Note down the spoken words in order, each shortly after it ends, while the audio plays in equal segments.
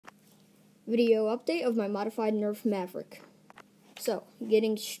video update of my modified Nerf Maverick. So,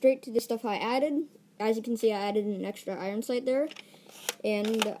 getting straight to the stuff I added. As you can see, I added an extra iron sight there,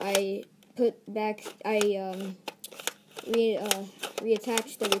 and I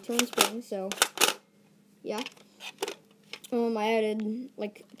reattached the return spring. So, yeah. I added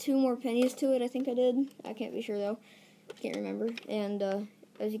like 2 more pennies to it. I think I did. I can't be sure though. Can't remember. And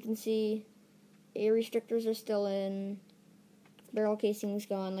as you can see, air restrictors are still in. Barrel casing's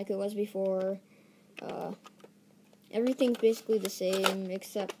gone like it was before. Everything's basically the same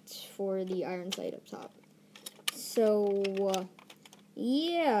except for the iron sight up top. So,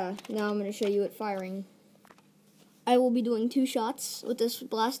 yeah. Now I'm going to show you it firing. I will be doing 2 shots with this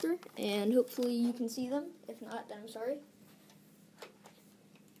blaster, and hopefully you can see them. If not, then I'm sorry.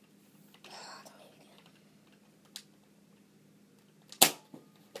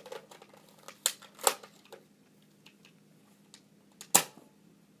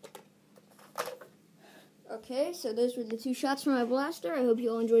 Okay, so those were the 2 shots from my blaster. I hope you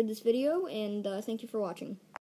all enjoyed this video, and thank you for watching.